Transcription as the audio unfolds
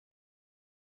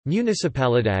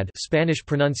Municipalidad Spanish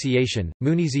pronunciation,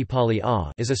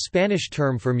 municipalidad is a Spanish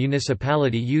term for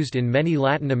municipality used in many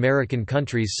Latin American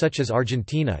countries such as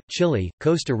Argentina, Chile,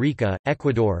 Costa Rica,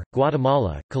 Ecuador,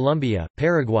 Guatemala, Colombia,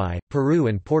 Paraguay, Peru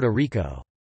and Puerto Rico.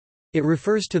 It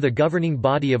refers to the governing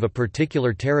body of a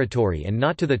particular territory and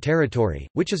not to the territory,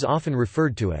 which is often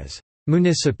referred to as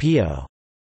municipio.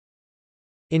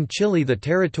 In Chile, the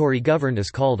territory governed is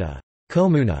called a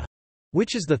comuna,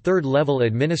 which is the third-level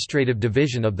administrative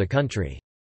division of the country.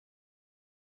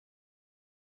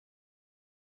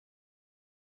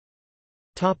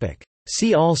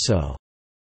 See also: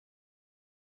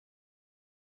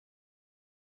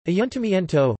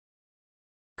 Ayuntamiento,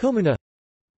 comuna,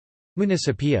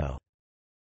 municipio.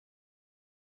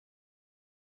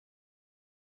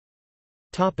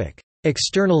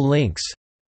 External links: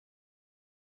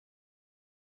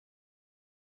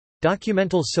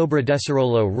 Documental sobre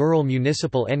Desarrollo Rural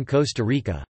Municipal en Costa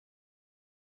Rica.